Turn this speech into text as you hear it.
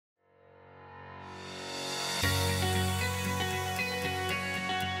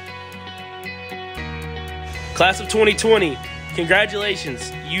Class of 2020,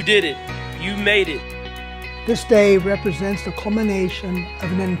 congratulations, you did it, you made it. This day represents the culmination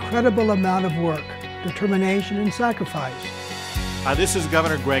of an incredible amount of work, determination, and sacrifice. This is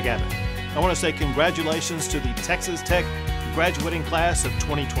Governor Greg Abbott. I want to say congratulations to the Texas Tech graduating class of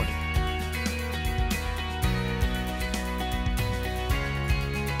 2020.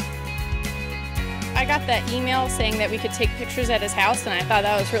 I got that email saying that we could take pictures at his house, and I thought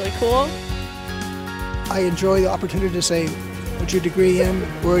that was really cool. I enjoy the opportunity to say, what's your degree in,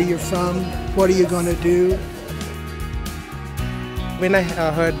 where you're from, what are you going to do? When I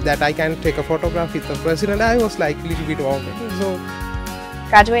heard that I can take a photograph with the president, I was like a little bit honored. So,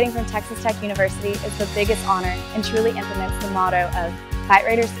 graduating from Texas Tech University is the biggest honor and truly implements the motto of Fight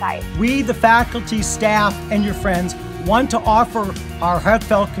Raiders Fight. We, the faculty, staff, and your friends, want to offer our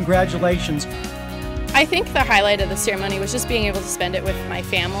heartfelt congratulations. I think the highlight of the ceremony was just being able to spend it with my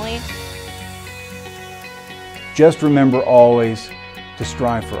family. Just remember always to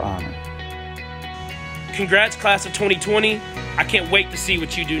strive for honor. Congrats, class of 2020. I can't wait to see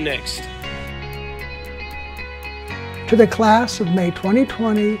what you do next. To the class of May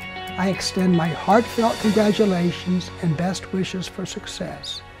 2020, I extend my heartfelt congratulations and best wishes for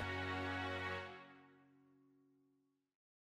success.